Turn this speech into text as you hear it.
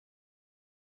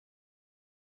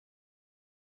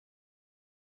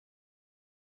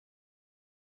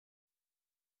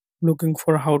Looking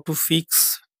for how to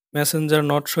fix messenger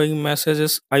not showing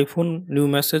messages iPhone. New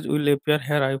message will appear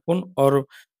here iPhone, or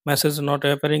message not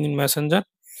appearing in messenger.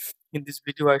 In this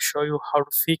video I show you how to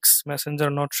fix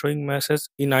messenger not showing message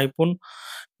in iPhone.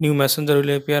 New messenger will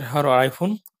appear here on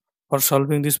iPhone. For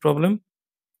solving this problem,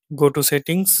 go to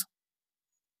settings,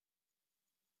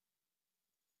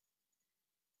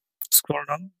 scroll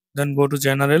down, then go to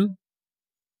general,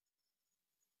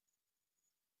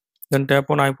 then tap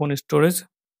on iPhone storage,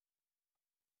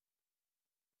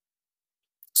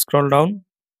 scroll down,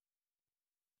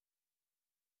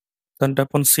 then tap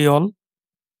on see all.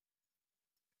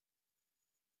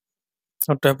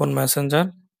 Now tap on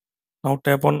messenger. Now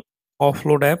tap on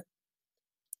offload app,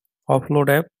 offload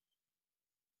app.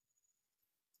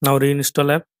 Now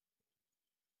reinstall app.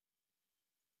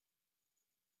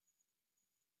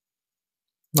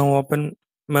 Now open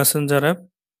messenger app.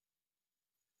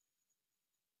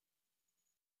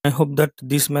 I hope that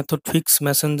this method fix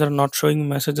messenger not showing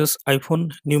messages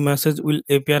iPhone. New message will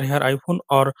appear here iPhone,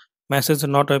 or message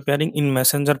not appearing in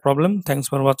messenger problem. Thanks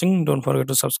for watching. Don't forget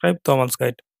to subscribe. Thomas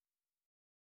Guide.